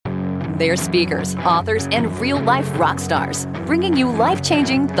They're speakers, authors, and real-life rock stars, bringing you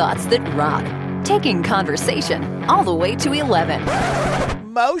life-changing thoughts that rock. Taking conversation all the way to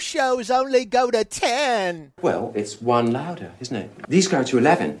 11. Most shows only go to 10. Well, it's one louder, isn't it? These go to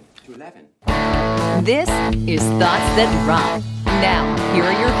 11. This is Thoughts That Rock. Now, here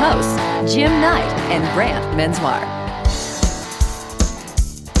are your hosts, Jim Knight and Brant Menswar.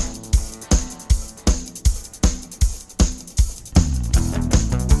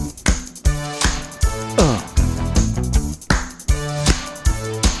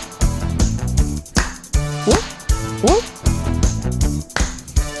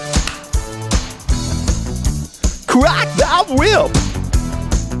 Crack that whip.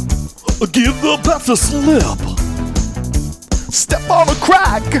 Give the best a slip. Step on a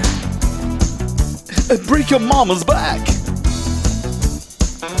crack and break your mama's back.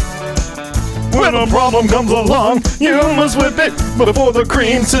 When a problem comes along, you must whip it before the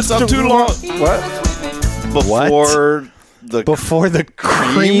cream sits out too long. What? Before the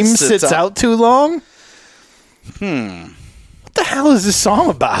cream sits out too long? What the hell is this song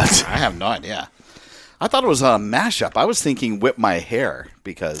about? I have no idea. I thought it was a mashup. I was thinking Whip My Hair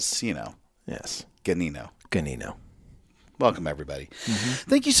because, Yes. Ganino. Welcome, everybody. Mm-hmm.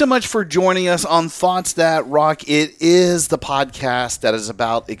 Thank you so much for joining us on Thoughts That Rock. It is the podcast that is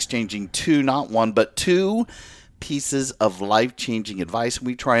about exchanging two, not one, but two pieces of life-changing advice.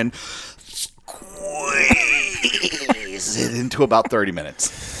 We try and squeeze it into about 30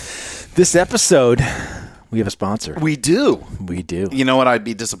 minutes. This episode, we have a sponsor. We do. We do. You know what? I'd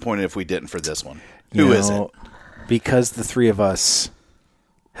be disappointed if we didn't for this one. Who is it? Because the three of us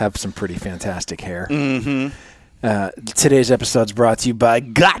have some pretty fantastic hair. Mm-hmm. Today's episode's brought to you by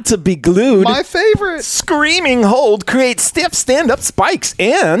Got to Be Glued. My favorite. Screaming hold creates stiff stand-up spikes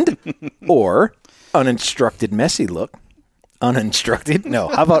and or uninstructed messy look. Uninstructed? No.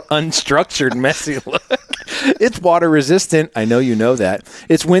 How about unstructured messy look? It's water resistant. I know you know that.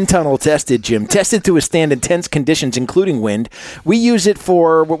 It's wind tunnel tested, Jim. Tested to withstand intense conditions, including wind. We use it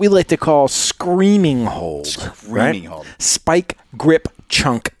for what we like to call screaming hold. Screaming hold. Spike, grip,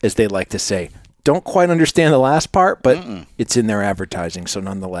 chunk, as they like to say. Don't quite understand the last part, but it's in their advertising, so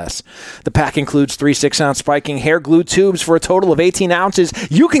nonetheless. The pack includes 3 6-ounce spiking hair glue tubes for a total of 18 ounces.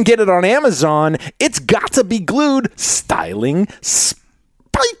 You can get it on Amazon. It's Got to Be Glued styling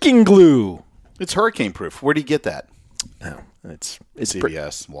spiking glue. It's hurricane proof. Where do you get that? Oh, it's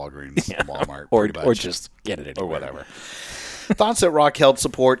CVS, Walgreens, Walmart, or just get it anywhere. Or whatever. Thoughts That Rock help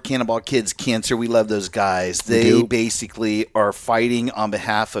support Cannonball Kids Cancer. We love those guys. They basically are fighting on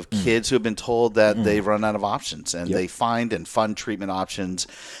behalf of kids who have been told that they've run out of options, and they find and fund treatment options.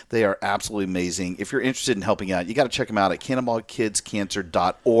 They are absolutely amazing. If you're interested in helping out, you got to check them out at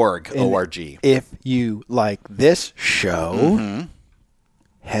cannonballkidscancer.org. O-R-G. If you like this show,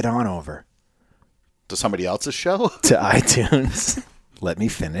 head on over to somebody else's show? To iTunes. Let me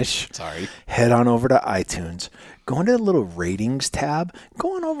finish. Sorry. Head on over to iTunes. Go into the little ratings tab.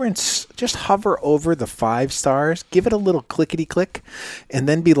 Go on over and just hover over the 5 stars. Give it a little clickety-click. And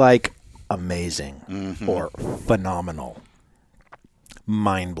then be like, amazing or phenomenal,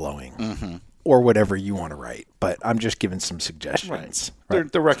 mind-blowing, or whatever you want to write. But I'm just giving some suggestions.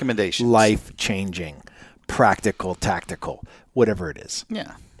 Right. They're recommendations. Life-changing, practical, tactical, whatever it is.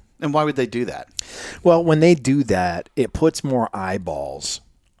 Yeah. And why would they do that? Well, when they do that, it puts more eyeballs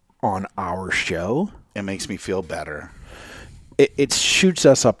on our show. It makes me feel better. It shoots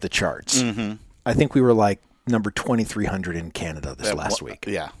us up the charts. I think we were like number 2,300 in Canada this last week.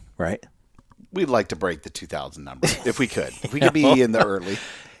 Yeah. Right? We'd like to break the 2,000 number if we could. If we could be in the early.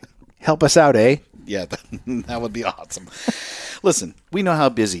 Help us out, eh? Yeah, that would be awesome. Listen, we know how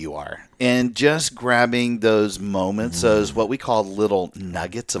busy you are. And just grabbing those moments, those what we call little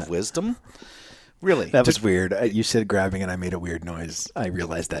nuggets of wisdom, really. That was weird. You said grabbing and I made a weird noise. I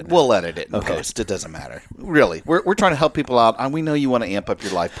realized that now. We'll edit it in post. It doesn't matter. Really. We're trying to help people out. And we know you want to amp up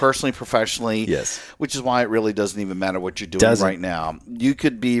your life personally, professionally. Yes. Which is why it really doesn't even matter what you're doing right now. You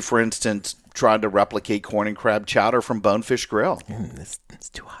could be, for instance, trying to replicate corn and crab chowder from Bonefish Grill. It's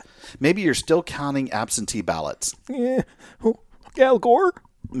too hot. Maybe you're still counting absentee ballots. Yeah. Al Gore?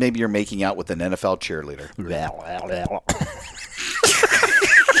 Maybe you're making out with an NFL cheerleader.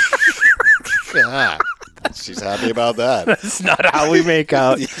 She's happy about that. That's not how we make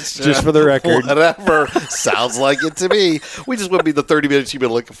out, just for the record. Whatever. Sounds like it to me. We just want to be the 30 minutes you've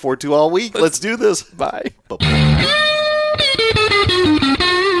been looking forward to all week. Let's do this. Bye.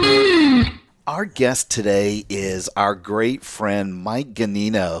 Our guest today is our great friend, Mike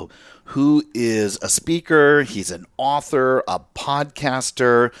Ganino, who is a speaker. He's an author, a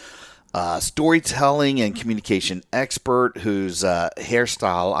podcaster, storytelling and communication expert whose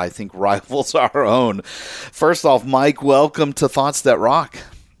hairstyle I think rivals our own. First off, Mike, welcome to Thoughts That Rock.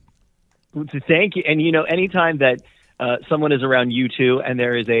 Thank you. And, anytime that someone is around you two and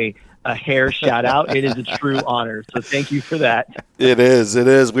there is a hair shout out, it is a true honor. So thank you for that. It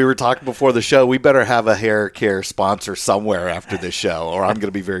is. We were talking before the show. We better have a hair care sponsor somewhere after this show, or I'm going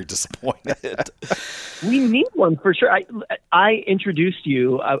to be very disappointed. We need one for sure. I introduced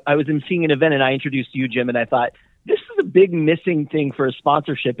you. I was seeing an event and I introduced you, Jim, and I thought, this is a big missing thing for a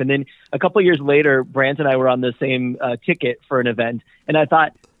sponsorship. And then a couple of years later, Brant and I were on the same ticket for an event. And I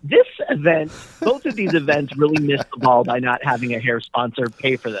thought, this event, both of these events really missed the ball by not having a hair sponsor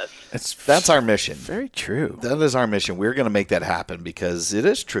pay for this. That's our mission. Very true. That is our mission. We're going to make that happen because it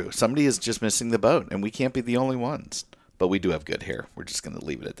is true. Somebody is just missing the boat, and we can't be the only ones. But we do have good hair. We're just going to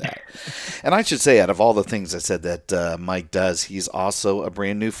leave it at that. And I should say, out of all the things I said that Mike does, he's also a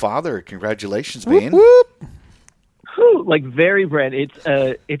brand new father. Congratulations, man. Whoop, whoop. Like very brand.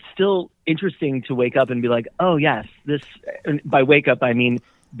 It's still interesting to wake up and be like, oh yes, this. By wake up, I mean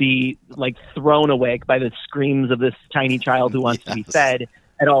be like thrown awake by the screams of this tiny child who wants to be fed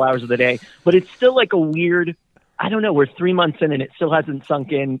at all hours of the day. But it's still like a weird. I don't know. We're 3 months in, and it still hasn't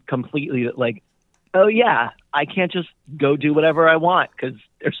sunk in completely. That like, oh yeah, I can't just go do whatever I want because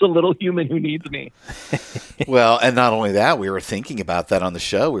there's a little human who needs me. Well, and not only that, we were thinking about that on the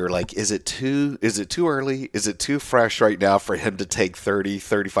show. We were like, is it too early? Is it too fresh right now for him to take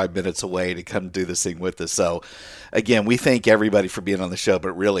 35 minutes away to come do this thing with us? So again, we thank everybody for being on the show,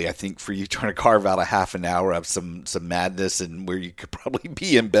 but really I think for you trying to carve out a half an hour of some madness and where you could probably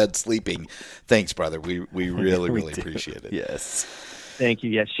be in bed sleeping. Thanks, brother. We really appreciate it. Yes. Thank you.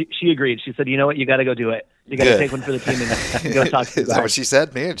 Yes, she agreed. She said, you know what? You got to go do it. You got to take one for the team and go talk to the Is that what she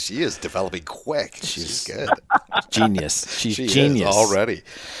said? Man, she is developing quick. She's good. Genius. She's she genius is already.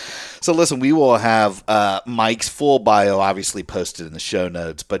 So listen, we will have Mike's full bio obviously posted in the show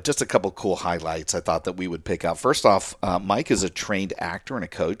notes, but just a couple cool highlights I thought that we would pick out. First off, Mike is a trained actor and a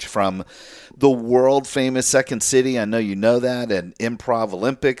coach from the world famous Second City. I know you know that, and Improv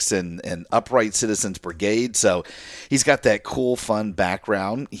Olympics and Upright Citizens Brigade. So he's got that cool, fun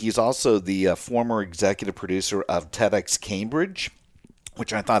background. He's also the former executive producer of TEDx Cambridge,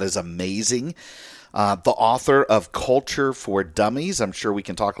 which I thought is amazing. The author of Culture for Dummies. I'm sure we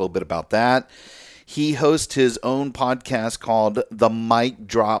can talk a little bit about that. He hosts his own podcast called The Mic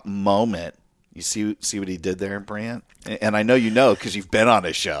Drop Moment. You see what he did there, Brant? And I know you know because you've been on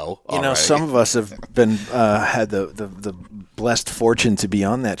his show. Some of us have been had the blessed fortune to be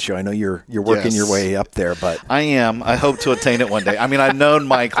on that show. I know you're working your way up there, but I am. I hope to attain it one day. I mean, I've known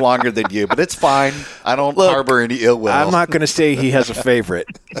Mike longer than you, but it's fine. I don't harbor any ill will. I'm not going to say he has a favorite,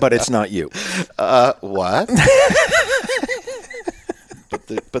 but it's not you. What?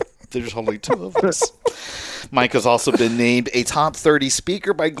 but there's only two of us. Mike has also been named a top 30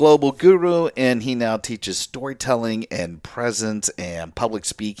 speaker by Global Guru, and he now teaches storytelling and presence and public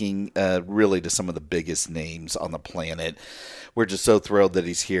speaking really to some of the biggest names on the planet. We're just so thrilled that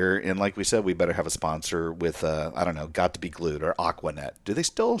he's here. And like we said, we better have a sponsor with, Got to Be Glued or Aquanet. Do they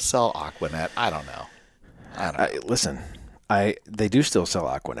still sell Aquanet? I don't know. Listen, they do still sell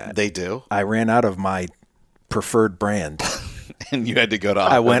Aquanet. They do? I ran out of my preferred brand. And you had to go to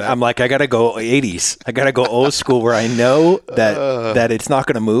Aquanet. I'm like, I got to go 80s. I got to go old school where I know that it's not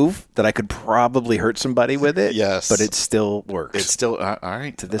going to move, that I could probably hurt somebody with it. Yes. But it still works. It's still, all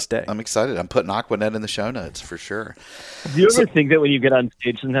right. To this day. I'm excited. I'm putting Aquanet in the show notes for sure. Do you ever think that when you get on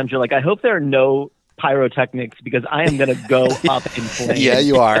stage, sometimes you're like, I hope there are no pyrotechnics because I am going to go up in flames. Yeah,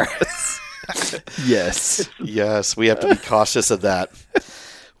 you are. Yes. Yes, we have to be cautious of that.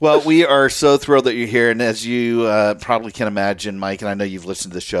 Well, we are so thrilled that you're here, and as you probably can imagine, Mike, and I know you've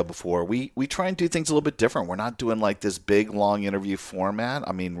listened to the show before, we try and do things a little bit different. We're not doing like this big, long interview format.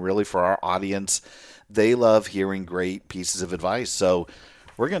 I mean, really, for our audience, they love hearing great pieces of advice. So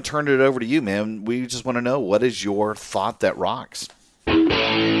we're going to turn it over to you, man. We just want to know, what is your thought that rocks?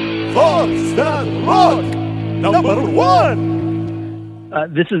 Thoughts that rock, number one.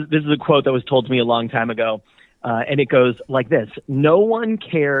 This is a quote that was told to me a long time ago. And it goes like this: no one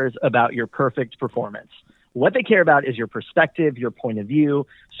cares about your perfect performance. What they care about is your perspective, your point of view.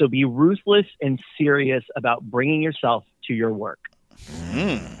 So be ruthless and serious about bringing yourself to your work.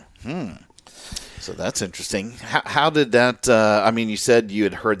 So that's interesting. How did that, you said you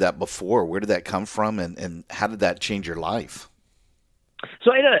had heard that before. Where did that come from, and how did that change your life?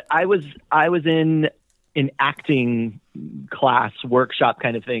 So I was in an acting class, workshop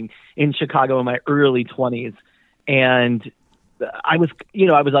kind of thing in Chicago in my early 20s. And I was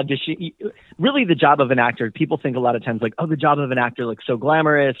auditioning. Really, the job of an actor, people think a lot of times like, oh, the job of an actor looks so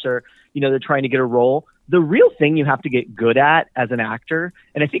glamorous, or, they're trying to get a role. The real thing you have to get good at as an actor,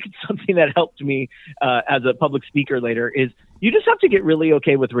 and I think it's something that helped me as a public speaker later, is you just have to get really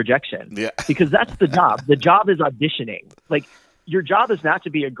okay with rejection. Yeah. Because that's the job. The job is auditioning. Like, your job is not to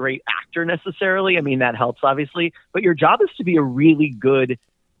be a great actor necessarily. I mean, that helps, obviously. But your job is to be a really good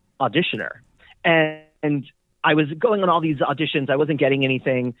auditioner. And I was going on all these auditions. I wasn't getting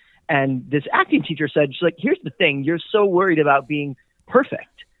anything. And this acting teacher said, she's like, here's the thing. You're so worried about being perfect.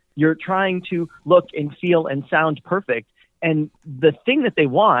 You're trying to look and feel and sound perfect. And the thing that they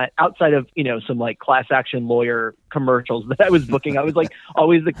want, outside of, some like class action lawyer commercials that I was booking, I was like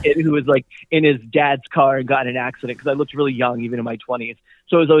always the kid who was like in his dad's car and got in an accident because I looked really young, even in my 20s.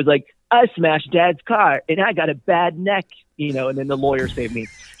 So I was always like, I smashed dad's car and I got a bad neck, and then the lawyer saved me.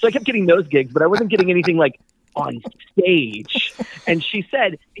 So I kept getting those gigs, but I wasn't getting anything like on stage. And she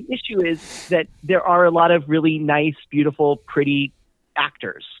said, the issue is that there are a lot of really nice, beautiful, pretty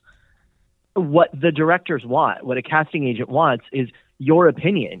actors. What the directors want, what a casting agent wants, is your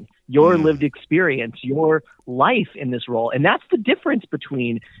opinion, your lived experience, your life in this role. And that's the difference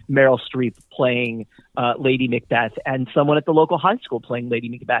between Meryl Streep playing Lady Macbeth and someone at the local high school playing Lady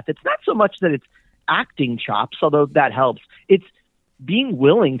Macbeth. It's not so much that it's acting chops, although that helps. It's being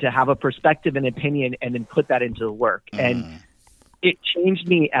willing to have a perspective and opinion and then put that into the work. And it changed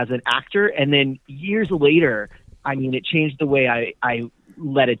me as an actor. And then years later, it changed the way I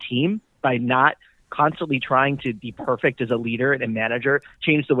led a team. By not constantly trying to be perfect as a leader and a manager,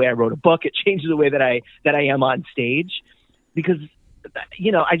 changed the way I wrote a book. It changed the way that I am on stage, because,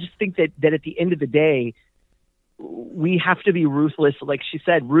 I just think that at the end of the day, we have to be ruthless. Like she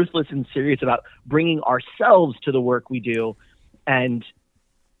said, ruthless and serious about bringing ourselves to the work we do. And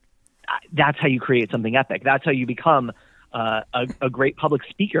that's how you create something epic. That's how you become a great public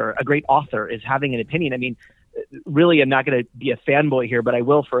speaker, a great author, is having an opinion. Really, I'm not going to be a fanboy here, but I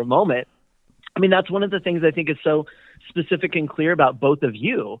will for a moment. That's one of the things I think is so specific and clear about both of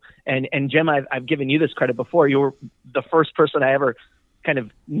you. And Jim, I've given you this credit before. You were the first person I ever kind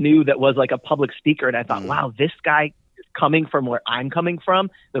of knew that was like a public speaker. And I thought, wow, this guy is coming from where I'm coming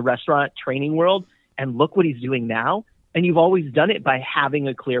from, the restaurant training world. And look what he's doing now. And you've always done it by having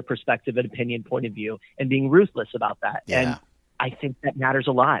a clear perspective and opinion, point of view, and being ruthless about that. Yeah. And I think that matters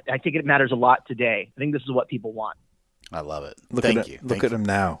a lot. I think it matters a lot today. I think this is what people want. I love it. Thank you. Look at him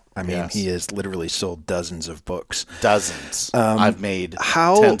now. Yes. He has literally sold dozens of books. Dozens. I've made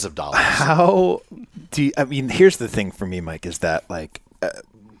tens of dollars. How do you, here's the thing for me, Mike, is that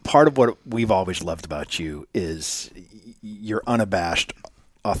part of what we've always loved about you is your unabashed,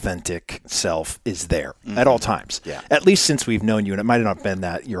 authentic self is there at all times. Yeah. At least since we've known you, and it might not have been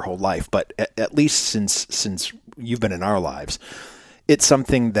that your whole life, but at least since you've been in our lives, it's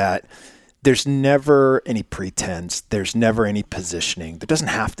something that there's never any pretense. There's never any positioning. There doesn't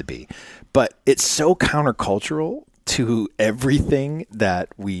have to be, but it's so countercultural to everything that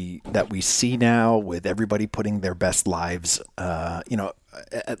we see now, with everybody putting their best lives,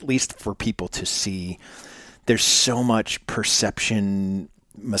 at least for people to see. There's so much perception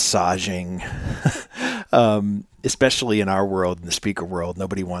massaging, especially in our world, in the speaker world.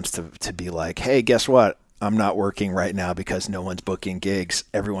 Nobody wants to be like, hey, guess what? I'm not working right now because no one's booking gigs.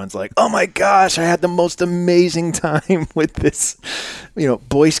 Everyone's like, oh my gosh, I had the most amazing time with this,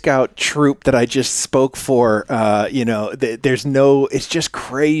 Boy Scout troop that I just spoke for. It's just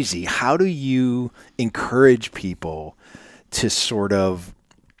crazy. How do you encourage people to sort of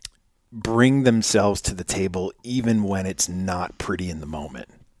bring themselves to the table even when it's not pretty in the moment?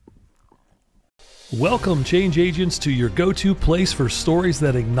 Welcome, change agents, to your go-to place for stories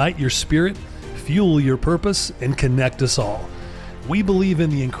that ignite your spirit, fuel your purpose, and connect us all. We believe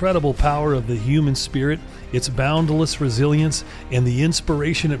in the incredible power of the human spirit, its boundless resilience, and the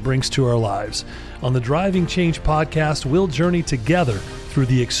inspiration it brings to our lives. On the Driving Change podcast, we'll journey together through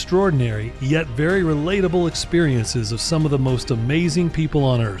the extraordinary yet very relatable experiences of some of the most amazing people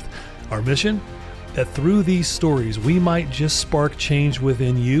on earth. Our mission? That through these stories, we might just spark change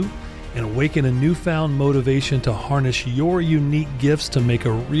within you and awaken a newfound motivation to harness your unique gifts to make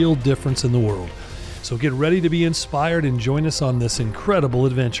a real difference in the world. So get ready to be inspired and join us on this incredible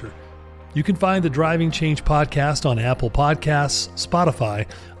adventure. You can find the Driving Change podcast on Apple Podcasts, Spotify,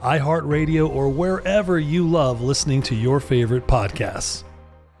 iHeartRadio, or wherever you love listening to your favorite podcasts.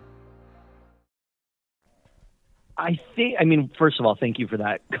 First of all, thank you for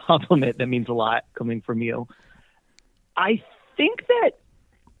that compliment. That means a lot coming from you. I think that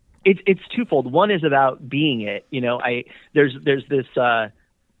it's twofold. One is about being it. There's this,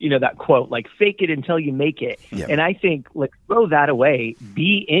 that quote, like, fake it until you make it. Yeah. And I think, like, throw that away,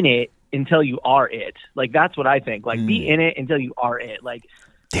 be in it until you are it. Like, that's what I think. Like, be in it until you are it. Like,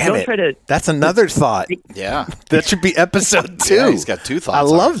 Damn don't it. try to. That's another thought. Yeah. That should be episode 2. Yeah, he's got 2 thoughts. I on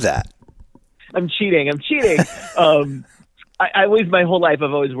love it. that. I'm cheating. I always, my whole life,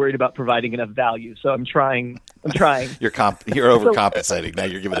 I've always worried about providing enough value. So I'm trying. You're overcompensating. Now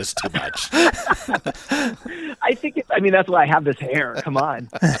you're giving us too much. I think that's why I have this hair. Come on.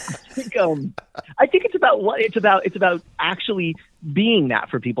 I think it's about what it's about actually being that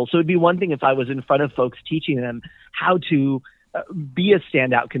for people. So it'd be one thing if I was in front of folks teaching them how to be a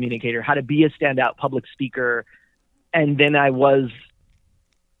standout communicator, how to be a standout public speaker, and then I was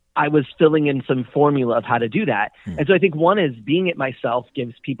filling in some formula of how to do that. And so I think one is being it myself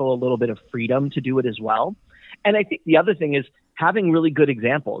gives people a little bit of freedom to do it as well. And I think the other thing is having really good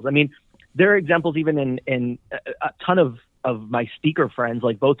examples. I mean, there are examples even in a ton of my speaker friends,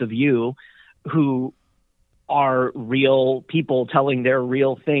 like both of you, who are real people telling their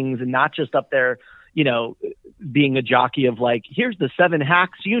real things and not just up there, being a jockey of like, here's the 7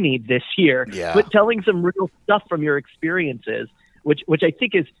 hacks you need this year, but telling some real stuff from your experiences, which I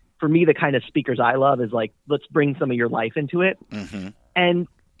think is, for me, the kind of speakers I love is like, let's bring some of your life into it. Mm-hmm. And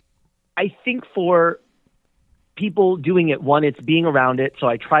I think for people doing it, one, it's being around it. So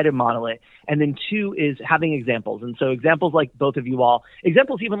I try to model it. And then 2 is having examples. And so examples like both of you all,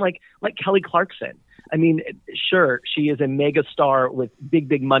 examples even like Kelly Clarkson. I mean, sure, she is a mega star with big,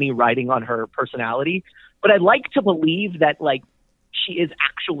 big money riding on her personality, but I'd like to believe that like she is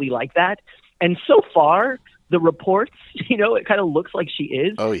actually like that. And so far, the reports, it kind of looks like she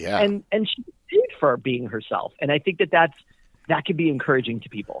is. Oh yeah. And she did for being herself. And I think that could be encouraging to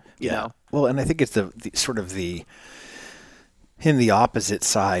people, you know? Well, and I think it's the sort of the opposite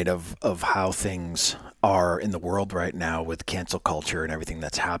side of how things are in the world right now with cancel culture and everything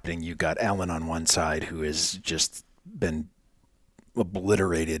that's happening. You got Ellen on one side, who has just been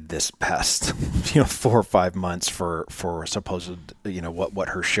obliterated this past 4 or 5 months for supposed what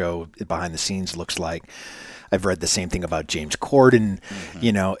her show behind the scenes looks like. I've read the same thing about James Corden.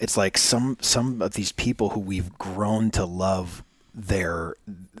 Mm-hmm. It's like some of these people who we've grown to love their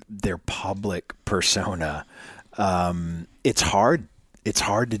public persona. It's hard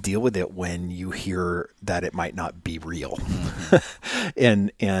to deal with it when you hear that it might not be real. Mm-hmm.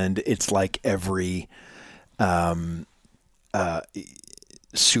 and it's like every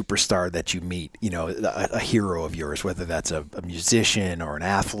superstar that you meet, a hero of yours, whether that's a musician or an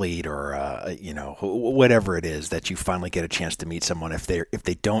athlete or whatever it is, that you finally get a chance to meet someone, if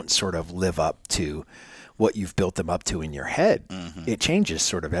they don't sort of live up to what you've built them up to in your head, mm-hmm. it changes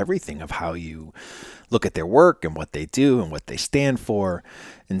sort of everything of how you look at their work and what they do and what they stand for.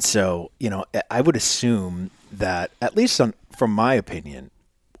 And so, I would assume that, at least from my opinion,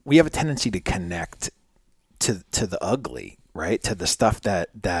 we have a tendency to connect to the ugly, right? To the stuff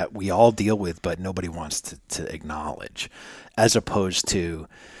that we all deal with, but nobody wants to acknowledge, as opposed to,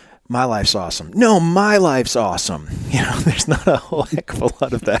 my life's awesome. No, my life's awesome. There's not a whole heck of a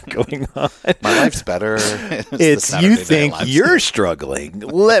lot of that going on. My life's better. It's you think you're struggling.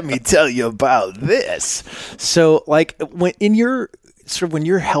 Let me tell you about this. So, like, when you're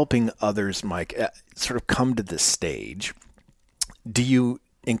helping others, Mike, sort of come to this stage, do you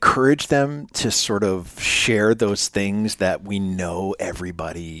encourage them to sort of share those things that we know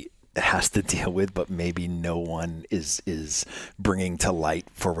everybody has to deal with, but maybe no one is bringing to light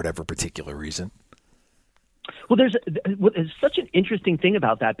for whatever particular reason? Well, there's such an interesting thing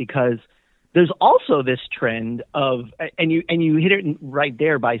about that, because there's also this trend of, and you hit it right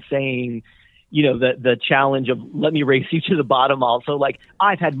there by saying, the challenge of, let me race you to the bottom. Also, like,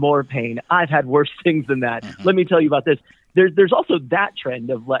 I've had more pain, I've had worse things than that. Mm-hmm. Let me tell you about this. There's also that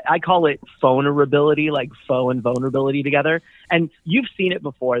trend of, like, I call it vulnerability, like faux and vulnerability together. And you've seen it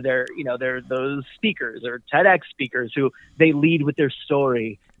before. There are those speakers or TEDx speakers who they lead with their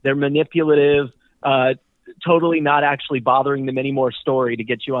story. They're manipulative, totally not actually bothering them any more story to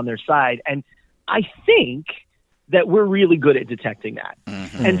get you on their side. And I think that we're really good at detecting that.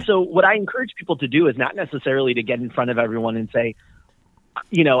 Mm-hmm. And so what I encourage people to do is not necessarily to get in front of everyone and say,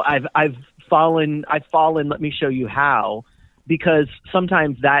 I've fallen, let me show you how, because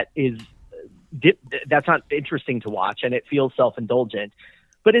sometimes that's not interesting to watch and it feels self-indulgent.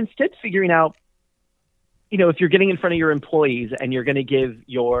 But instead figuring out, if you're getting in front of your employees and you're going to give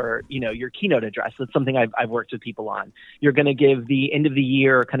your keynote address, that's something I've worked with people on. You're going to give the end of the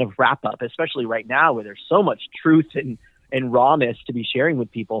year kind of wrap up, especially right now where there's so much truth and rawness to be sharing with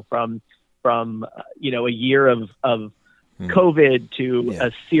people from a year of COVID to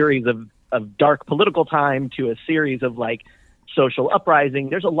a series of dark political time to a series of, like, social uprising.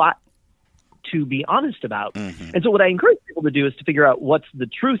 There's a lot to be honest about. And so what I encourage people to do is to figure out what's the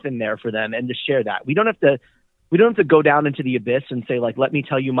truth in there for them and to share that. We don't have to go down into the abyss and say, like, let me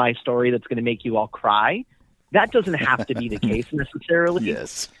tell you my story that's going to make you all cry. That doesn't have to be the case necessarily.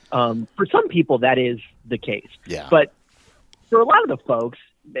 Yes. For some people, that is the case. Yeah. But for a lot of the folks,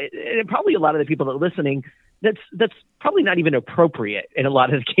 and probably a lot of the people that are listening, that's probably not even appropriate in a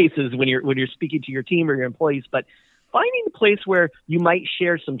lot of cases when you're speaking to your team or your employees. But finding a place where you might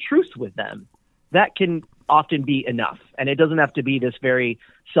share some truth with them, that can often be enough. And it doesn't have to be this very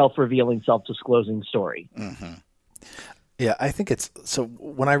self-revealing, self-disclosing story. Yeah, I think so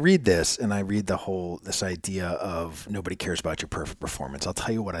when I read this and I read this idea of nobody cares about your perfect performance, I'll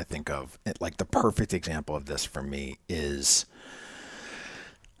tell you what I think of. Like the perfect example of this for me is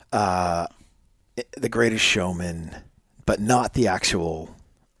The Greatest Showman, but not the actual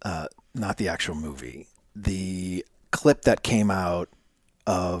movie. The clip that came out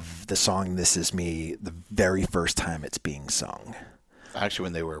of the song "This Is Me" the very first time it's being sung. Actually,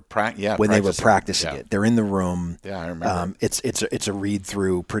 when they were practicing it, they're in the room. Yeah, I remember. It's a read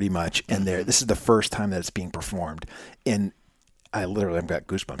through pretty much, and this is the first time that it's being performed, and I've got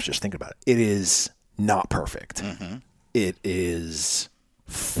goosebumps just thinking about it. It is not perfect. It is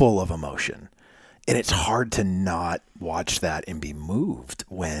full of emotion. And it's hard to not watch that and be moved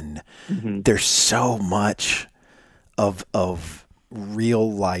when there's so much of real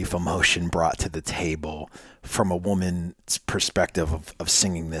life emotion brought to the table from a woman's perspective of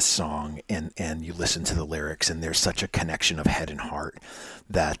singing this song, and you listen to the lyrics and there's such a connection of head and heart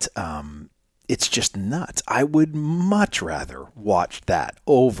that it's just nuts. I would much rather watch that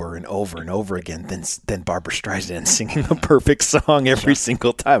over and over and over again than Barbra Streisand singing a perfect song every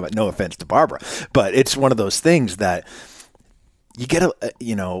single time. No offense to Barbara, but it's one of those things that you get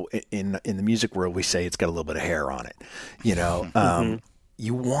in the music world, we say it's got a little bit of hair on it,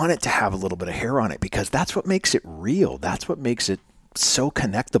 you want it to have a little bit of hair on it because that's what makes it real. That's what makes it so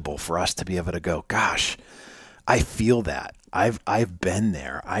connectable for us to be able to go, gosh, I feel that. I've been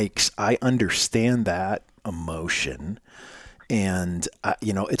there. I understand that emotion. And,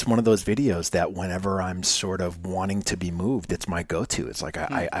 it's one of those videos that whenever I'm sort of wanting to be moved, it's my go-to. It's like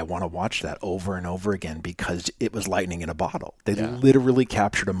I want to watch that over and over again because it was lightning in a bottle. They literally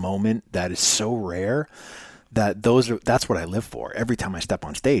captured a moment that is so rare that that's what I live for. Every time I step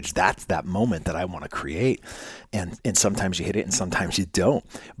on stage, that's that moment that I want to create. And sometimes you hit it and sometimes you don't.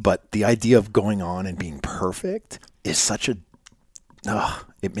 But the idea of going on and being perfect is such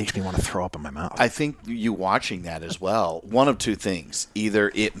it makes me want to throw up in my mouth. I think you watching that as well, one of two things.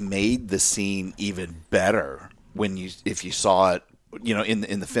 Either it made the scene even better if you saw it,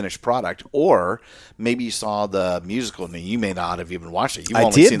 in the finished product, or maybe you saw the musical and you may not have even watched it. You've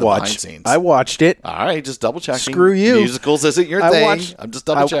only seen the behind scenes. I watched it. All right, just double checking. Screw you. Musicals isn't your thing. I'm just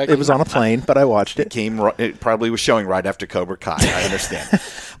double checking. It was on a plane, but I watched it. It probably was showing right after Cobra Kai. I understand.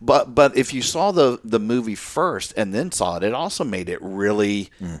 But if you saw the movie first and then saw it, it also made it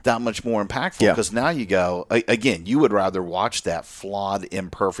really that much more impactful because now you go, again, you would rather watch that flawed,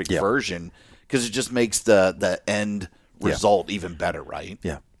 imperfect version because it just makes the end result even better, right?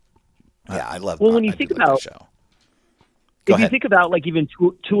 Yeah. I love. Well, when you think about the show. If you think about like even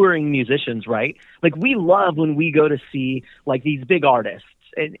touring musicians, right? Like we love when we go to see like these big artists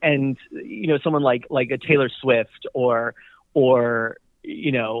and someone like a Taylor Swift or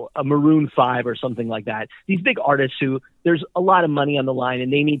a Maroon 5 or something like that. These big artists who there's a lot of money on the line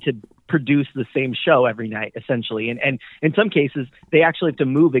and they need to produce the same show every night, essentially. And in some cases, they actually have to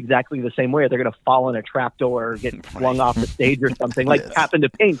move exactly the same way. They're going to fall in a trapdoor or get flung off the stage or something like happened to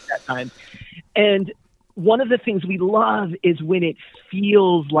Pink that time. And one of the things we love is when it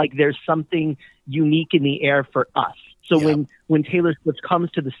feels like there's something unique in the air for us. So when Taylor Swift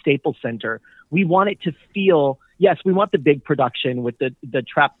comes to the Staples Center, we want it to feel, yes, we want the big production with the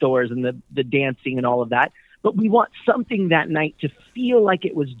trapdoors and the dancing and all of that, but we want something that night to feel like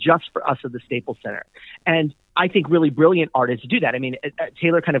it was just for us at the Staples Center. And I think really brilliant artists do that. I mean,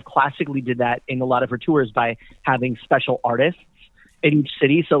 Taylor kind of classically did that in a lot of her tours by having special artists in each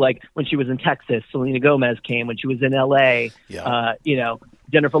city. So like when she was in Texas, Selena Gomez came. When she was in LA,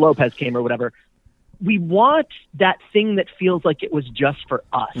 Jennifer Lopez came or whatever. We want that thing that feels like it was just for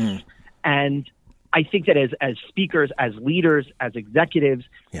us. And I think that as speakers, as leaders, as executives,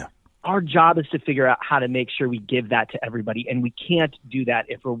 our job is to figure out how to make sure we give that to everybody. And we can't do that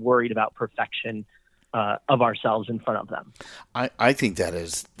if we're worried about perfection of ourselves in front of them. I think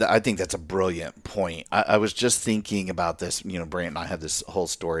that's a brilliant point. I was just thinking about this, Brant and I had this whole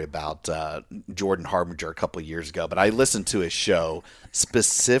story about Jordan Harbinger a couple of years ago, but I listened to his show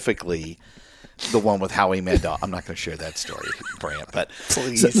specifically the one with Howie Mandel. I'm not going to share that story, Brant, but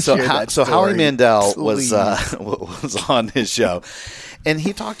Please so share that Howie story. Mandel Please. was on his show, and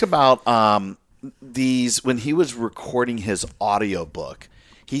he talked about these when he was recording his audiobook.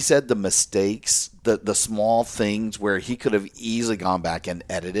 He said the mistakes, the small things where he could have easily gone back and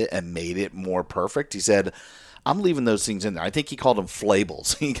edited it and made it more perfect. He said, I'm leaving those things in there. I think he called them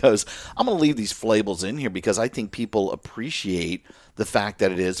flables. He goes, I'm going to leave these flables in here because I think people appreciate the fact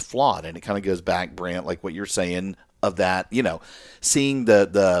that it is flawed. And it kind of goes back, Brant, like what you're saying of that, seeing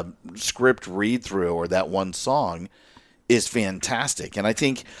the script read through or that one song is fantastic. And I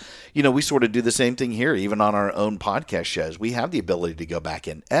think, we sort of do the same thing here, even on our own podcast shows. We have the ability to go back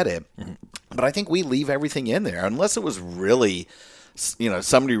and edit, but I think we leave everything in there unless it was really,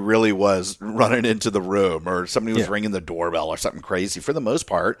 somebody really was running into the room or somebody was ringing the doorbell or something crazy. For the most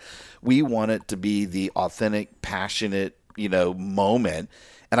part, we want it to be the authentic, passionate, moment.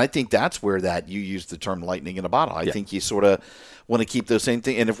 And I think that's where that you use the term lightning in a bottle. I think you sort of want to keep those same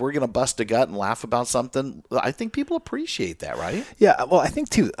things. And if we're going to bust a gut and laugh about something, I think people appreciate that, right? Yeah, well, I think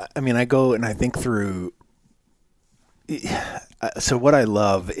too. I mean, I go and I think through. So what I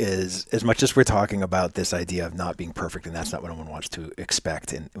love is, as much as we're talking about this idea of not being perfect, and that's not what anyone wants to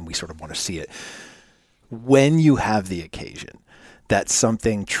expect, and we sort of want to see it. When you have the occasion that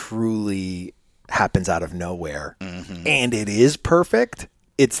something truly happens out of nowhere, and it is perfect,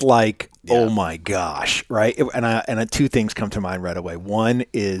 it's like, oh my gosh, right? And two things come to mind right away. One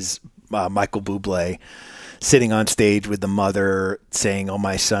is Michael Bublé sitting on stage with the mother saying, oh,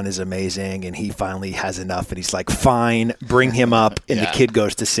 my son is amazing. And he finally has enough. And he's like, fine, bring him up. And the kid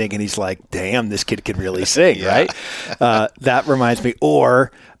goes to sing. And he's like, damn, this kid can really sing, right? That reminds me.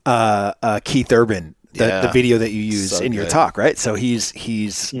 Or Keith Urban, the video that you use in your talk, right? So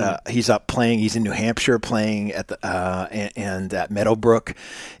he's up playing. He's in New Hampshire playing at the and at Meadowbrook.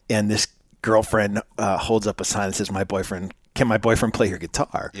 And this girlfriend holds up a sign that says, can my boyfriend play your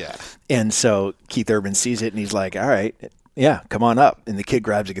guitar? Yeah. And so Keith Urban sees it and he's like, all right, yeah, come on up. And the kid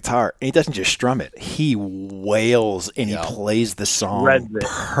grabs a guitar and he doesn't just strum it. He wails and he plays the song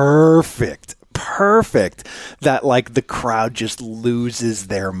perfect that like the crowd just loses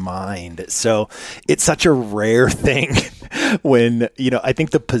their mind. So it's such a rare thing when, I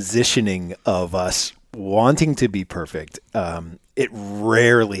think the positioning of us wanting to be perfect, it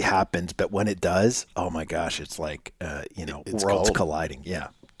rarely happens, but when it does, oh my gosh, it's like, it's worlds colliding. Yeah.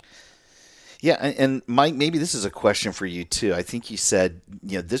 Yeah. And Mike, maybe this is a question for you too. I think you said,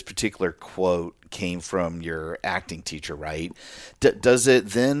 this particular quote came from your acting teacher, right? Does it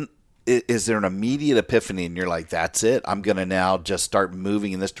then, is there an immediate epiphany and you're like, that's it, I'm going to now just start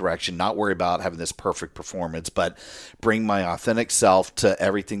moving in this direction, not worry about having this perfect performance, but bring my authentic self to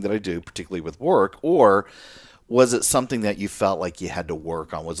everything that I do, particularly with work? Or was it something that you felt like you had to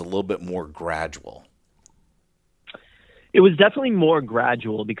work on? Was it a little bit more gradual? It was definitely more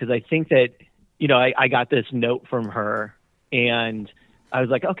gradual because I think that, I got this note from her and I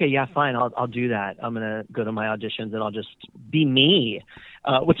was like, okay, yeah, fine. I'll do that. I'm going to go to my auditions and I'll just be me,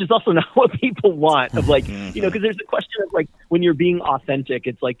 which is also not what people want of like, because there's a question of like, when you're being authentic,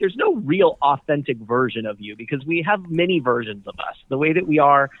 it's like, there's no real authentic version of you because we have many versions of us. The way that we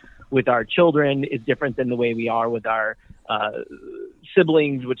are with our children is different than the way we are with our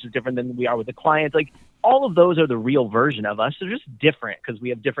siblings, which is different than we are with the clients. Like all of those are the real version of us. They're just different because we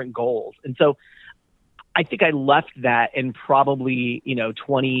have different goals. And so I think I left that and probably,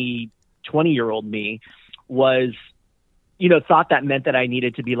 20-year-old me was, thought that meant that I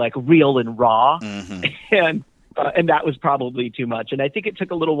needed to be like real and raw. And that was probably too much. And I think it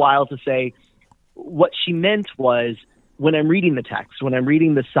took a little while to say what she meant was when I'm reading the text, when I'm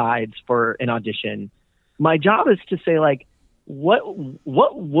reading the sides for an audition, my job is to say like, what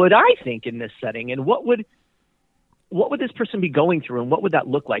would I think in this setting? And what would this person be going through and what would that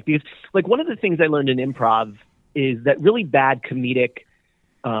look like? Because like one of the things I learned in improv is that really bad comedic,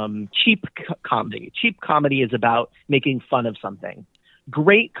 cheap comedy is about making fun of something.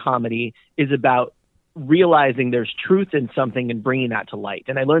 Great comedy is about realizing there's truth in something and bringing that to light.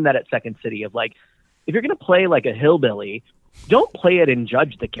 And I learned that at Second City of like, if you're going to play like a hillbilly, don't play it and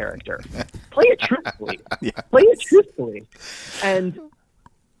judge the character. Play it truthfully. Play it truthfully. And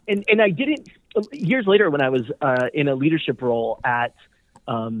I didn't. Years later, when I was in a leadership role at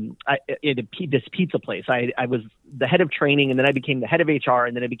this pizza place, I was the head of training, and then I became the head of HR,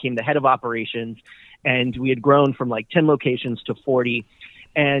 and then I became the head of operations. And we had grown from like 10 locations to 40.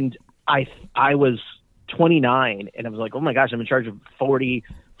 And I was 29, and I was like, oh my gosh, I'm in charge of 40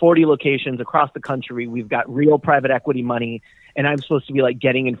 locations across the country. We've got real private equity money, and I'm supposed to be like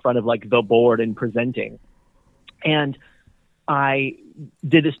getting in front of like the board and presenting. And I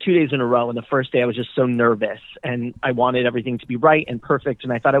did this 2 days in a row, and the first day I was just so nervous, and I wanted everything to be right and perfect,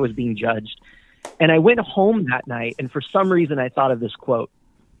 and I thought I was being judged. And I went home that night, and for some reason I thought of this quote,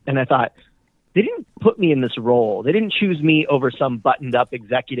 and I thought, they didn't put me in this role. They didn't choose me over some buttoned-up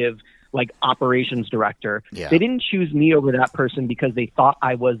executive like operations director. Yeah. They didn't choose me over that person because they thought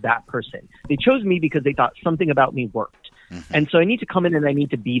I was that person. They chose me because they thought something about me worked. Mm-hmm. And so I need to come in and I need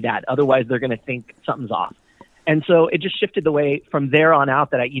to be that. Otherwise, they're going to think something's off. And so it just shifted the way from there on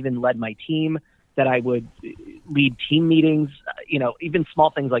out that I even led my team, that I would lead team meetings, even small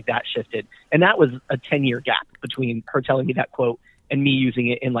things like that shifted. And that was a 10-year gap between her telling me that quote and me using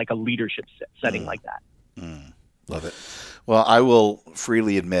it in like a leadership setting like that. Love it. Well, I will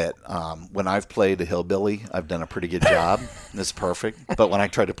freely admit, when I've played a hillbilly, I've done a pretty good job. It's perfect. But when I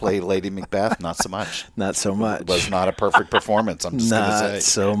tried to play Lady Macbeth, not so much. Not so much. It was not a perfect performance, I'm just going to say. Not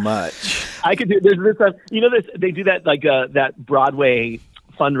so much. I could do this. They do that like that Broadway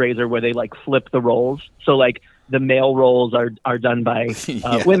fundraiser where they like flip the roles. So like the male roles are done by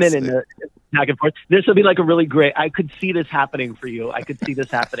Yes. women and the back and forth. This would be like a really great. I could see this happening for you. I could see this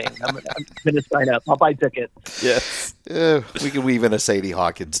happening. I'm going to sign up. I'll buy tickets. Yes. We can weave in a Sadie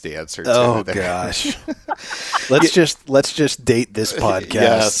Hawkins dance or two. Oh gosh. let's just date this podcast.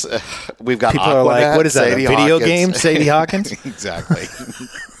 Yes. We've got people are like, what is that? Sadie A video Hawkins. game? Sadie Hawkins? Exactly.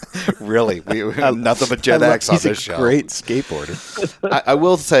 Really, we have nothing but Gen X on this show. He's a great skateboarder. I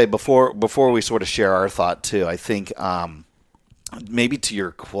will say before we sort of share our thought too, I think maybe to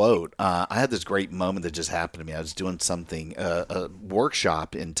your quote, I had this great moment that just happened to me. I was doing something, a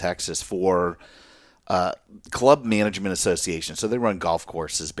workshop in Texas for Club Management Association. So they run golf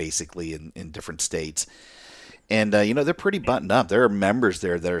courses basically in different states. And, they're pretty buttoned up. There are members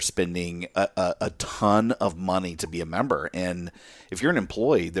there that are spending a ton of money to be a member. And if you're an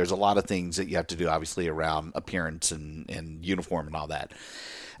employee, there's a lot of things that you have to do, obviously, around appearance and uniform and all that.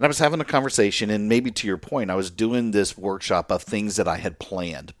 And I was having a conversation, and maybe to your point, I was doing this workshop of things that I had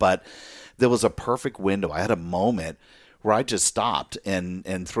planned. But there was a perfect window. I had a moment where I just stopped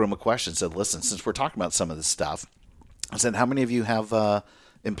and threw him a question, said, listen, since we're talking about some of this stuff, I said, how many of you have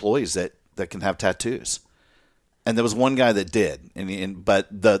employees that can have tattoos? And there was one guy that did, but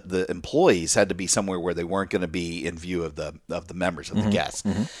the employees had to be somewhere where they weren't going to be in view of the members, of the guests.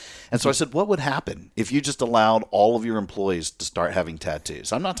 Mm-hmm. And so I said, what would happen if you just allowed all of your employees to start having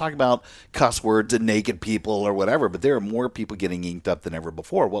tattoos? I'm not talking about cuss words and naked people or whatever, but there are more people getting inked up than ever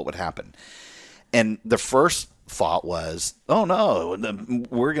before. What would happen? And the first thought was, oh no,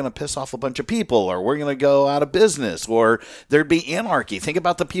 we're going to piss off a bunch of people, or we're going to go out of business, or there'd be anarchy. Think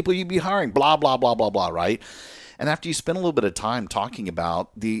about the people you'd be hiring, blah, blah, blah, blah, blah, right? And after you spend a little bit of time talking about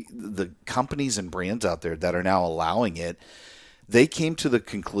the companies and brands out there that are now allowing it, they came to the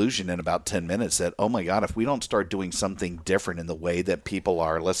conclusion in about 10 minutes that, oh my God, if we don't start doing something different in the way that people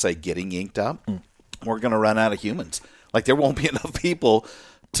are, let's say, getting inked up, we're going to run out of humans. Like there won't be enough people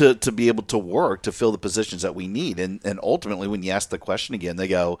to be able to work to fill the positions that we need. And ultimately, when you ask the question again, they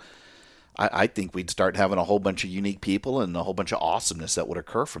go, I think we'd start having a whole bunch of unique people and a whole bunch of awesomeness that would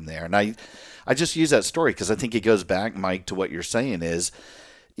occur from there. And I just use that story because I think it goes back, Mike, to what you're saying is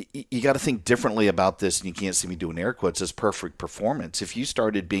you got to think differently about this, and you can't see me doing air quotes, as perfect performance. If you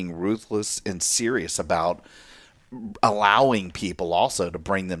started being ruthless and serious about allowing people also to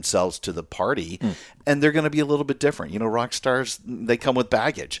bring themselves to the party, and they're going to be a little bit different. Rock stars, they come with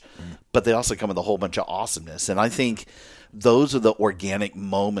baggage, but they also come with a whole bunch of awesomeness. And I think those are the organic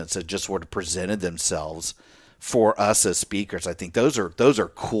moments that just sort of presented themselves for us as speakers. I think those are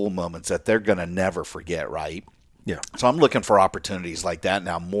cool moments that they're going to never forget, right? Yeah. So I'm looking for opportunities like that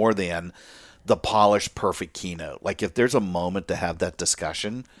now more than the polished, perfect keynote. Like if there's a moment to have that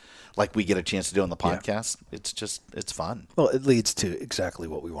discussion, like we get a chance to do on the podcast, it's fun. Well, it leads to exactly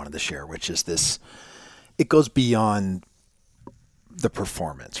what we wanted to share, which is this, it goes beyond the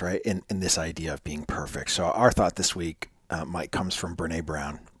performance, right? And this idea of being perfect. So our thought this week, Mike, comes from Brene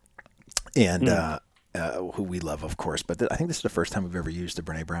Brown, and who we love, of course. But I think this is the first time we've ever used a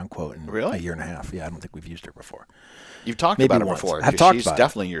Brene Brown quote in a year and a half. Yeah, I don't think we've used her before. You've talked Maybe about her once. before. I've talked she's about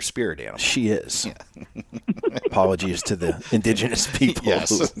definitely your spirit animal. She is. Yeah. Apologies to the indigenous people.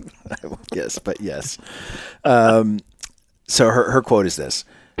 Yes. Yes, but yes. So her quote is this.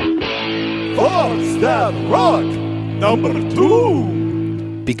 4-step rock number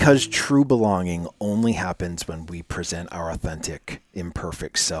 2. Because true belonging only happens when we present our authentic,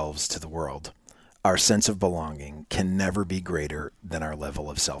 imperfect selves to the world. Our sense of belonging can never be greater than our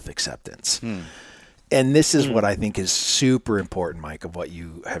level of self-acceptance. And this is what I think is super important, Mike, of what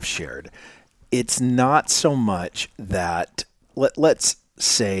you have shared. It's not so much that, let's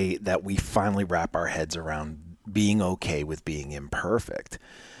say that we finally wrap our heads around being okay with being imperfect.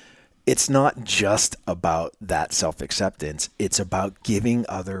 It's not just about that self-acceptance. It's about giving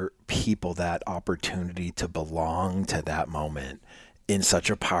other people that opportunity to belong to that moment in such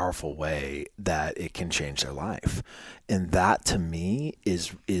a powerful way that it can change their life. And that, to me, is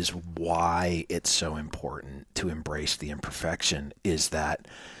why it's so important to embrace the imperfection, is that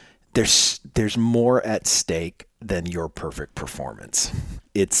there's more at stake than your perfect performance.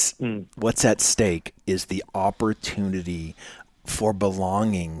 It's what's at stake is the opportunity for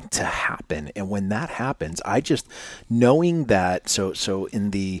belonging to happen. And when that happens, I just knowing that, so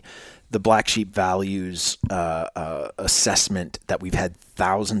in the Black Sheep Values assessment that we've had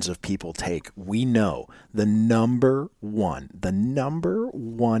thousands of people take, we know the number one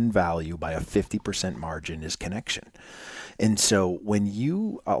value by a 50% margin is connection. And so when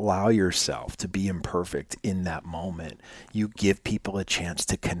you allow yourself to be imperfect in that moment, you give people a chance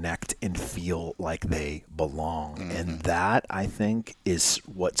to connect and feel like they belong. Mm-hmm. And that, I think, is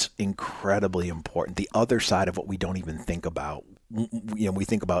what's incredibly important. The other side of what we don't even think about, we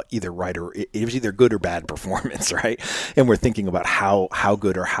think about either right or it was either good or bad performance, right? And we're thinking about how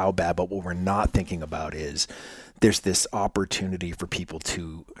good or how bad, but what we're not thinking about is there's this opportunity for people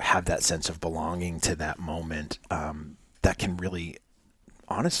to have that sense of belonging to that moment, that can really,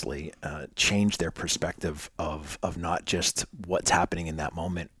 honestly, change their perspective of not just what's happening in that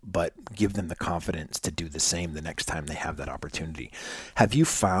moment, but give them the confidence to do the same the next time they have that opportunity. Have you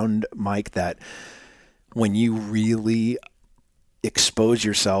found, Mike, that when you really expose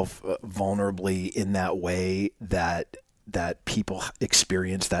yourself vulnerably in that way, that people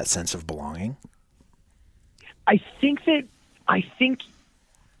experience that sense of belonging? I think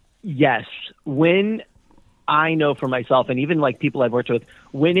yes. When I know for myself, and even like people I've worked with,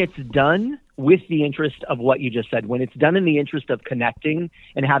 when it's done with the interest of what you just said, when it's done in the interest of connecting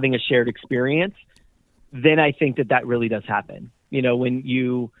and having a shared experience, then I think that really does happen. When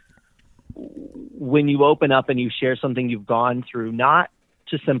you open up and you share something you've gone through, not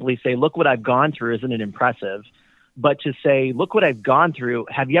to simply say, look what I've gone through, isn't it impressive? But to say, look what I've gone through.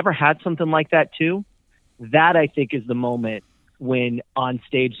 Have you ever had something like that too? That, I think, is the moment when on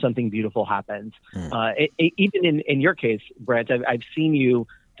stage something beautiful happens. Even in your case, Brent, I've seen you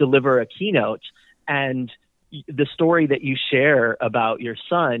deliver a keynote, and the story that you share about your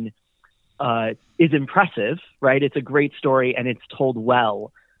son is impressive, right? It's a great story and it's told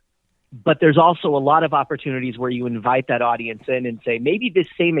well. But there's also a lot of opportunities where you invite that audience in and say, maybe this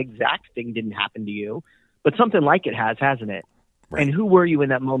same exact thing didn't happen to you, but something like it has, hasn't it? Right. And who were you in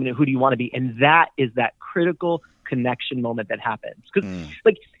that moment and who do you want to be? And that is that critical connection moment that happens. Because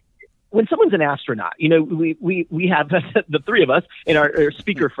like when someone's an astronaut, we have the three of us and our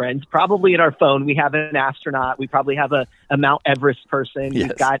speaker friends, probably in our phone, we have an astronaut. We probably have a Mount Everest person. Yes.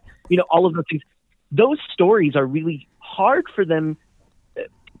 We've got, all of those things. Those stories are really hard for them.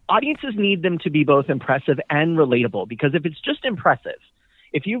 Audiences need them to be both impressive and relatable, because if it's just impressive,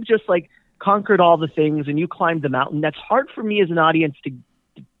 if you've just like conquered all the things and you climbed the mountain, that's hard for me as an audience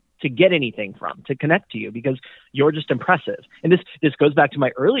to get anything from, to connect to you, because you're just impressive. And this goes back to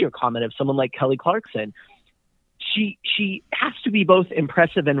my earlier comment of someone like Kelly Clarkson. She has to be both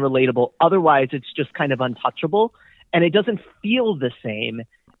impressive and relatable. Otherwise, it's just kind of untouchable. And it doesn't feel the same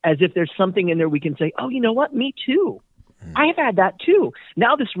as if there's something in there we can say, oh, you know what? Me too. I've had that too.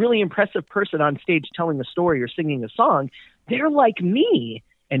 Now this really impressive person on stage telling a story or singing a song, they're like me.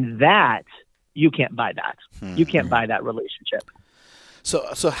 And that, you can't buy that. You can't buy that relationship.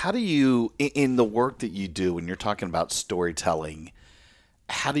 So how do you, in the work that you do when you're talking about storytelling,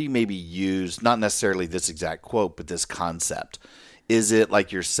 how do you maybe use, not necessarily this exact quote, but this concept? Is it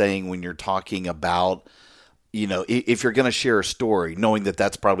like you're saying when you're talking about, if you're going to share a story, knowing that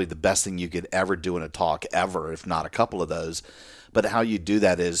that's probably the best thing you could ever do in a talk ever, if not a couple of those, but how you do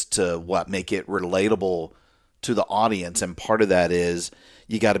that is to make it relatable to the audience. And part of that is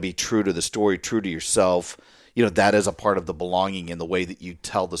you got to be true to the story, true to yourself. That is a part of the belonging in the way that you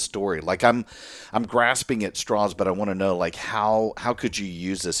tell the story. Like I'm grasping at straws, but I want to know, like, how could you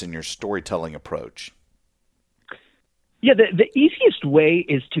use this in your storytelling approach? Yeah, the easiest way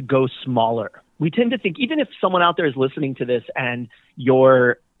is to go smaller. We tend to think, even if someone out there is listening to this and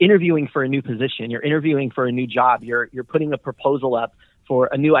you're interviewing for a new position, you're interviewing for a new job, you're putting a proposal up for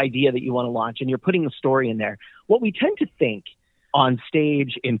a new idea that you want to launch, and you're putting a story in there. What we tend to think on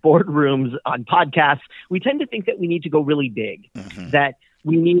stage, in boardrooms, on podcasts, we tend to think that we need to go really big, that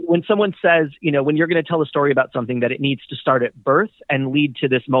we need, when someone says, when you're going to tell a story about something, that it needs to start at birth and lead to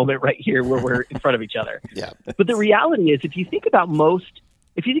this moment right here where we're in front of each other. Yeah. But the reality is, if you think about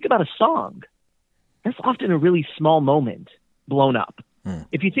a song, that's often a really small moment blown up.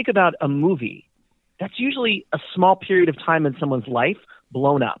 If you think about a movie, that's usually a small period of time in someone's life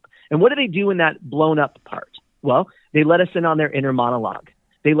blown up. And what do they do in that blown up part? Well, they let us in on their inner monologue.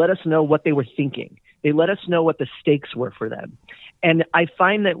 They let us know what they were thinking. They let us know what the stakes were for them. And I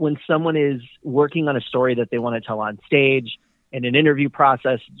find that when someone is working on a story that they want to tell on stage, in an interview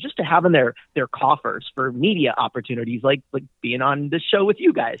process, just to have in their coffers for media opportunities, like being on this show with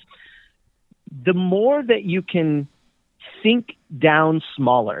you guys, the more that you can think down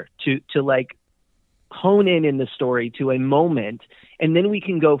smaller to like hone in the story to a moment, and then we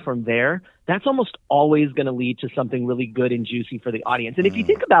can go from there, that's almost always going to lead to something really good and juicy for the audience. And if you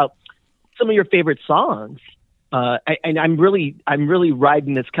think about some of your favorite songs, and I'm really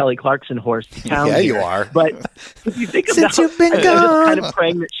riding this Kelly Clarkson horse to town. Yeah, here. you are. But if you think Since about, you've been I'm gone. just kind of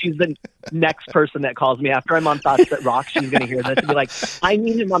praying that she's the next person that calls me after I'm on Thoughts That Rock. She's going to hear this and be like, I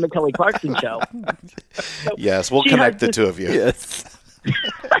need him on the Kelly Clarkson show. So Yes, we'll she connect has the two of you. Yes.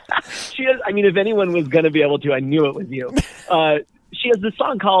 she has, I mean, if anyone was going to be able to, I knew it was you. She has this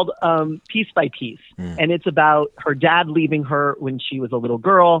song called Piece by Piece, and it's about her dad leaving her when she was a little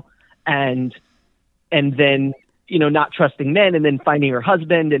girl, and then, you know, not trusting men, and then finding her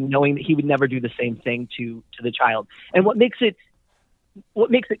husband and knowing that he would never do the same thing to the child. And what makes it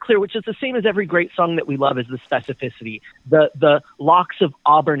clear, which is the same as every great song that we love, is the specificity. The locks of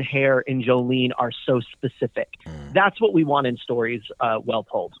auburn hair in Jolene are so specific. That's what we want in stories well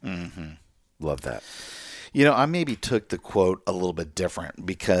told. Mm-hmm. Love that. You know, I maybe took the quote a little bit different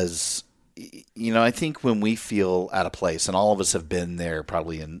because, you know, I think when we feel out of place, and all of us have been there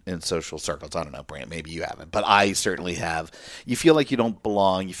probably in social circles. I don't know, Brant, maybe you haven't, but I certainly have. You feel like you don't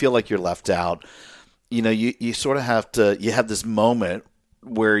belong. You feel like you're left out. You know, you sort of have to, you have this moment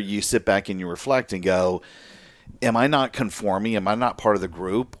where you sit back and you reflect and go, am I not conforming? Am I not part of the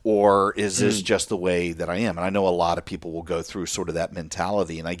group? Or is this just the way that I am? And I know a lot of people will go through sort of that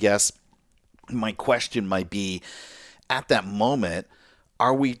mentality. And I guess my question might be, at that moment,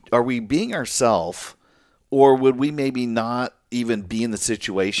 are we being ourselves, or would we maybe not even be in the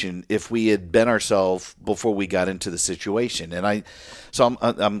situation if we had been ourselves before we got into the situation? And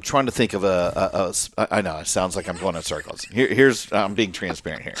I'm trying to think of I know it sounds like I'm going in circles. Here's I'm being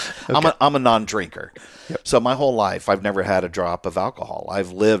transparent here. Okay. I'm a non-drinker. Yep. So my whole life I've never had a drop of alcohol.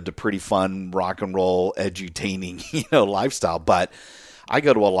 I've lived a pretty fun rock and roll edutaining, lifestyle, but I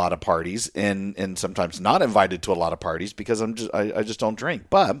go to a lot of parties and sometimes not invited to a lot of parties because I just don't drink.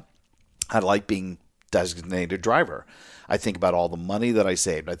 But I like being designated driver. I think about all the money that I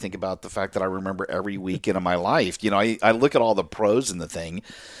saved. I think about the fact that I remember every weekend of my life. I look at all the pros in the thing,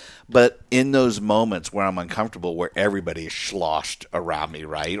 but in those moments where I'm uncomfortable, where everybody is sloshed around me,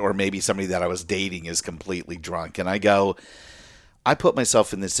 right? Or maybe somebody that I was dating is completely drunk, and I go, I put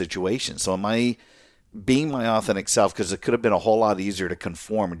myself in this situation. So am I being my authentic self? Because it could have been a whole lot easier to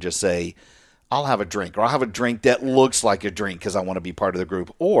conform and just say, I'll have a drink, or I'll have a drink that looks like a drink because I want to be part of the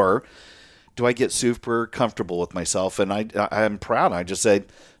group. Or do I get super comfortable with myself and I'm proud? I just say,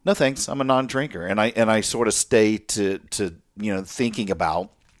 no thanks, I'm a non-drinker. And I sort of stay to thinking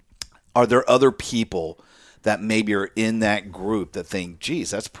about, are there other people that maybe are in that group that think,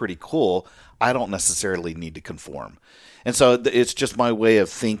 geez, that's pretty cool. I don't necessarily need to conform. And so it's just my way of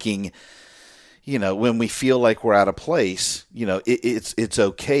thinking. When we feel like we're out of place, it's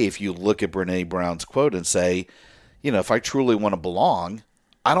okay if you look at Brene Brown's quote and say, if I truly want to belong,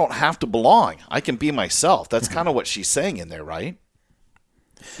 I don't have to belong. I can be myself. That's kind of what she's saying in there, right?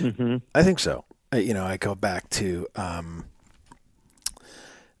 Mm-hmm. I think so. I go back to,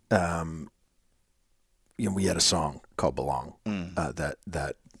 we had a song called "Belong"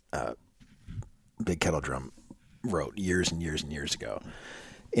 that Big Kettle Drum wrote years and years and years ago.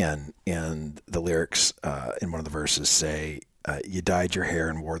 And the lyrics in one of the verses say, you dyed your hair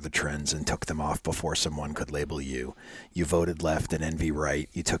and wore the trends and took them off before someone could label you. You voted left and envy right.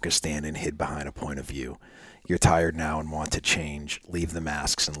 You took a stand and hid behind a point of view. You're tired now and want to change. Leave the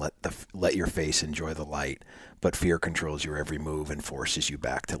masks and let your face enjoy the light. But fear controls your every move and forces you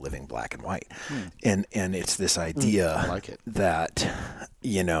back to living black and white. And it's this idea I like it. that,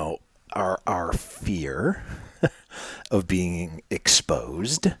 our fear of being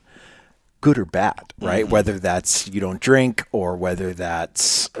exposed, good or bad, right? Mm-hmm. Whether that's you don't drink or whether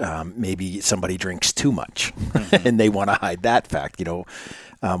that's maybe somebody drinks too much and they want to hide that fact.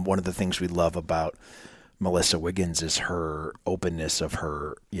 One of the things we love about Melissa Wiggins is her openness of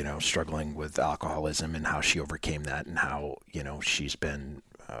her, struggling with alcoholism and how she overcame that and how, she's been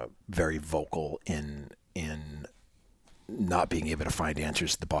very vocal in not being able to find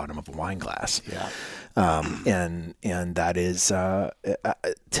answers at the bottom of a wine glass. Yeah. And that is,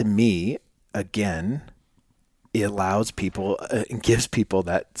 to me, again, it allows people and gives people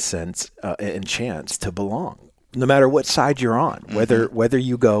that sense and chance to belong, no matter what side you're on. Whether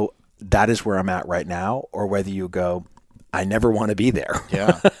you go, that is where I'm at right now, or whether you go, I never want to be there.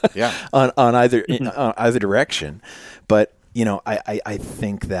 Yeah. on either on either direction. But I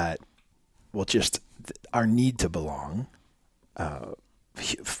think that just our need to belong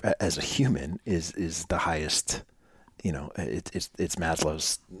as a human is the highest. It's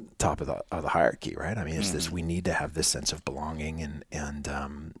Maslow's top of the hierarchy, right? I mean, it's this, we need to have this sense of belonging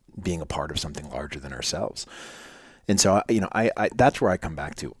and being a part of something larger than ourselves. And so, I that's where I come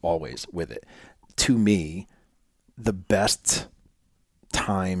back to always with it. To me, the best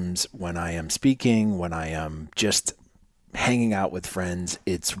times when I am speaking, when I am just hanging out with friends,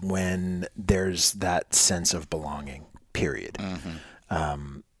 it's when there's that sense of belonging, period.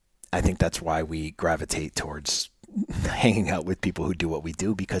 I think that's why we gravitate towards hanging out with people who do what we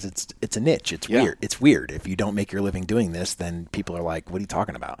do, because it's a niche. It's weird. It's weird. If you don't make your living doing this, then people are like, what are you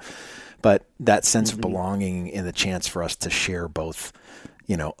talking about? But that sense of belonging and the chance for us to share both,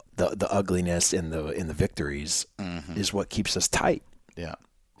 the ugliness and the victories is what keeps us tight. Yeah.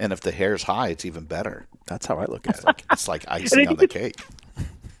 And if the hair's high, it's even better. That's how I look at it. It's like icing on the cake.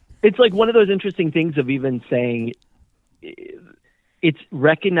 It's like one of those interesting things of even saying, it's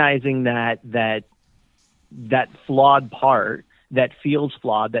recognizing that flawed part that feels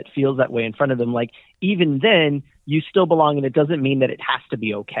flawed, that feels that way in front of them. Like, even then, you still belong, and it doesn't mean that it has to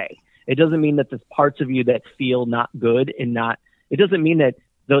be okay. It doesn't mean that there's parts of you that feel not good and it doesn't mean that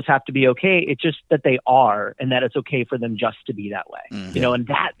those have to be okay. It's just that they are, and that it's okay for them just to be that way. And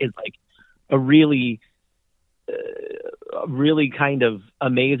that is like a really kind of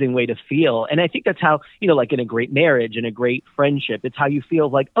amazing way to feel. And I think that's how, like in a great marriage and a great friendship, it's how you feel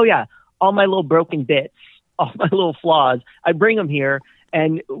like, oh yeah, all my little broken bits, all my little flaws, I bring them here,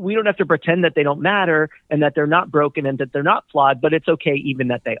 and we don't have to pretend that they don't matter and that they're not broken and that they're not flawed, but it's okay even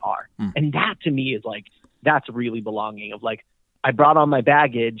that they are. And that to me is like, that's really belonging, of like, I brought on my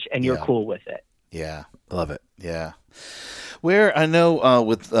baggage and you're cool with it. Yeah. I love it. Yeah. Where I know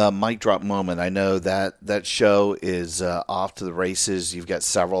with Mic Drop Moment, I know that show is off to the races. You've got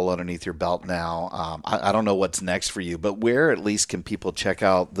several underneath your belt now. I don't know what's next for you, but where at least can people check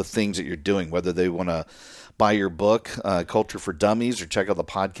out the things that you're doing, whether they want to buy your book, Culture for Dummies, or check out the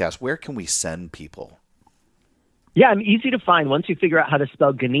podcast? Where can we send people? Yeah, I'm easy to find. Once you figure out how to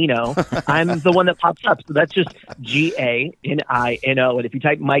spell Ganino, I'm the one that pops up. So that's just Ganino. And if you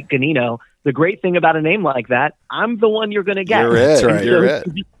type Mike Ganino, the great thing about a name like that, I'm the one you're going to get. You're it. Right. You're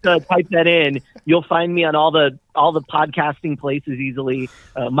it. Just type that in. You'll find me on all the podcasting places easily.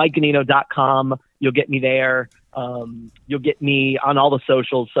 MikeGanino.com. You'll get me there. You'll get me on all the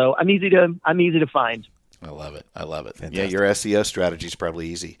socials. So I'm easy to find. I love it. Fantastic. Yeah, your SEO strategy is probably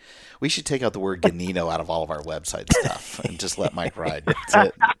easy. We should take out the word Ganino out of all of our website stuff and just let Mike ride. That's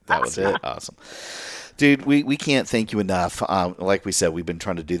it. That was it. Awesome. Dude, we can't thank you enough. Like we said, we've been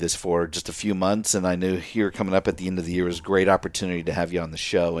trying to do this for just a few months, and I knew here coming up at the end of the year was a great opportunity to have you on the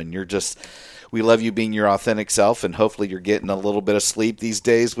show. And we love you being your authentic self, and hopefully you're getting a little bit of sleep these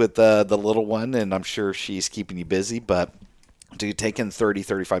days with the little one, and I'm sure she's keeping you busy. But dude, taking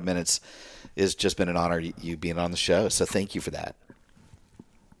 35 minutes has just been an honor, you being on the show. So thank you for that.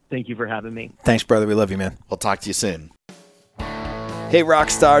 Thank you for having me. Thanks, brother. We love you, man. We'll talk to you soon. Hey, rock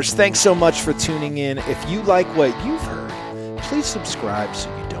stars. Thanks so much for tuning in. If you like what you've heard, please subscribe so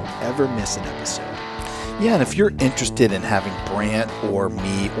you don't ever miss an episode. Yeah, and if you're interested in having Brant or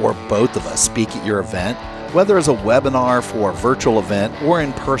me or both of us speak at your event, whether as a webinar for a virtual event or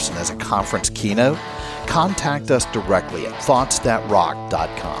in person as a conference keynote, contact us directly at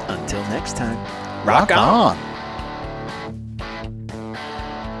thoughtsthatrock.com. Until next time, rock on.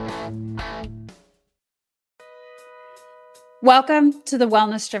 Welcome to the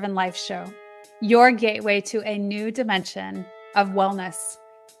Wellness Driven Life Show, your gateway to a new dimension of wellness.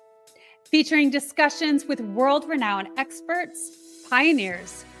 Featuring discussions with world-renowned experts,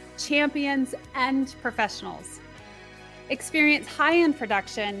 pioneers, champions, and professionals. Experience high-end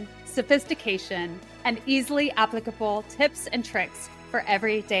production, sophistication, and easily applicable tips and tricks for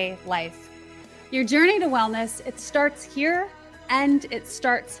everyday life. Your journey to wellness, it starts here and it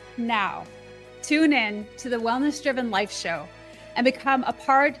starts now. Tune in to the Wellness Driven Life Show and become a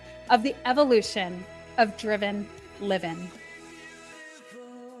part of the evolution of driven living.